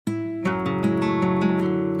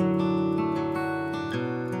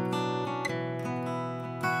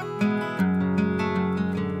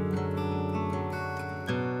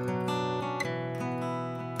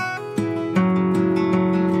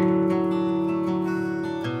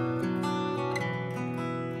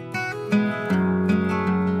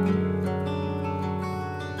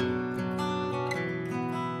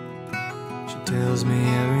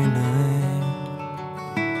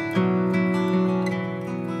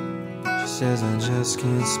says I just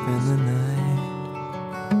can't spend the night.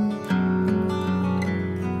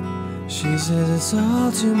 She says it's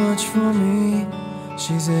all too much for me.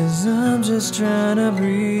 She says I'm just trying to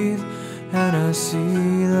breathe, and I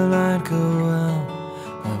see the light go out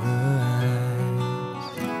of her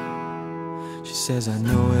eyes. She says I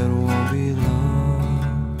know it won't be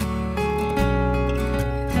long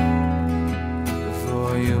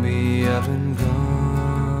before you'll be up and gone.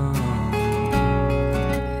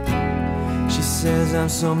 She says I'm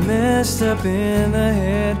so messed up in the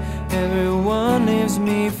head, everyone leaves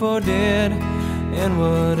me for dead, and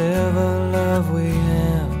whatever love we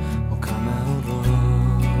have will come out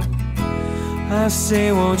wrong. I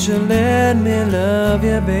say, won't you let me love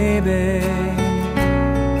you, baby?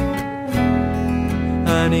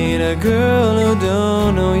 I need a girl who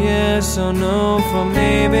don't know yes or no from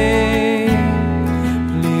maybe.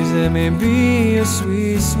 Please let me be your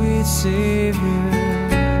sweet, sweet savior.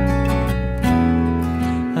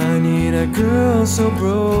 I need a girl so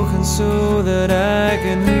broken so that I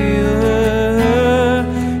can heal her.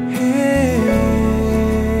 Hey.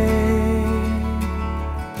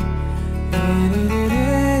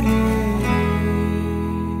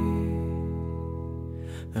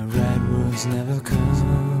 The right words never come,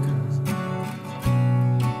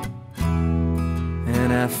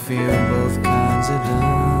 and I feel both kinds of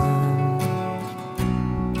dumb.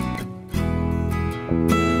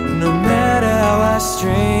 No matter how I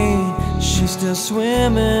strain, she's still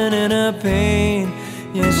swimming in her pain.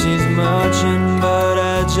 Yeah, she's marching, but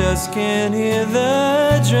I just can't hear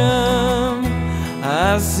the drum.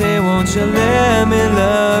 I say, won't you let me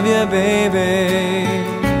love you, baby?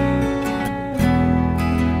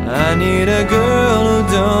 I need a girl who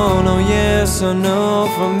don't know yes or no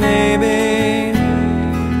from maybe.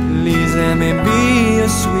 Please let me be your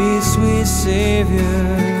sweet, sweet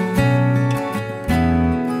savior.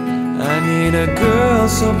 I need a girl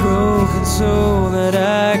so broken so that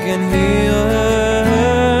I can heal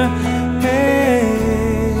her. Hey.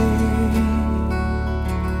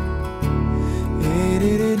 Hey,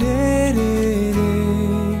 hey, hey, hey,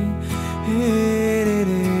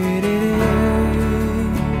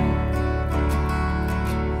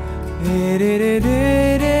 hey, hey,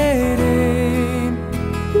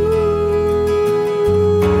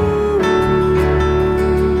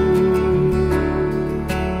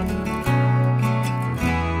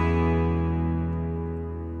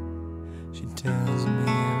 she tells me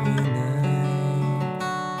every night.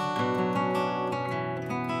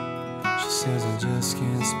 She says I just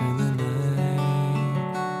can't spend the night.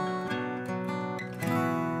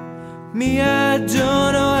 Me, I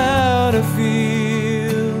don't know how to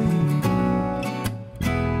feel.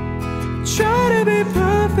 Try to be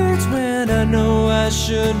perfect when I know I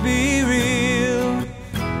should be real.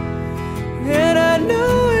 And I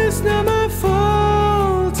know it's not my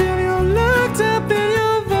fault if you're locked up in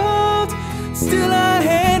your vault. Still I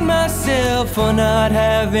hate myself for not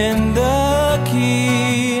having the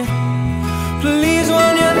key.